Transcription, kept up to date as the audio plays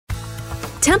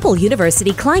Temple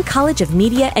University Klein College of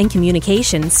Media and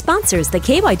Communication sponsors the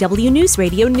KYW News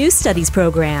Radio News Studies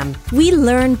program. We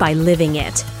learn by living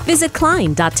it. Visit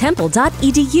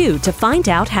klein.temple.edu to find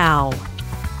out how.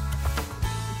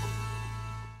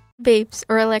 Vapes,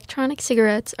 or electronic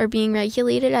cigarettes, are being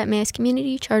regulated at Mass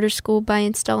Community Charter School by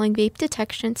installing vape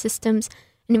detection systems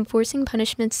and enforcing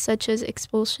punishments such as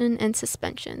expulsion and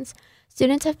suspensions.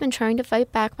 Students have been trying to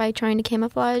fight back by trying to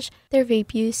camouflage their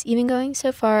vape use, even going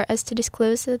so far as to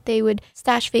disclose that they would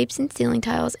stash vapes in ceiling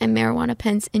tiles and marijuana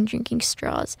pens in drinking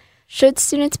straws. Should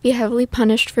students be heavily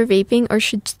punished for vaping, or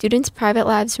should students' private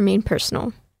labs remain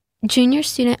personal? Junior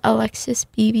student Alexis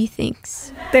Beebe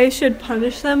thinks they should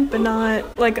punish them, but not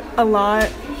a lot,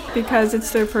 because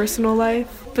it's their personal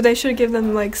life. But they should give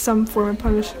them some form of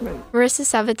punishment. Marissa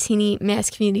Savatini, Mass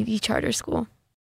Community Charter School.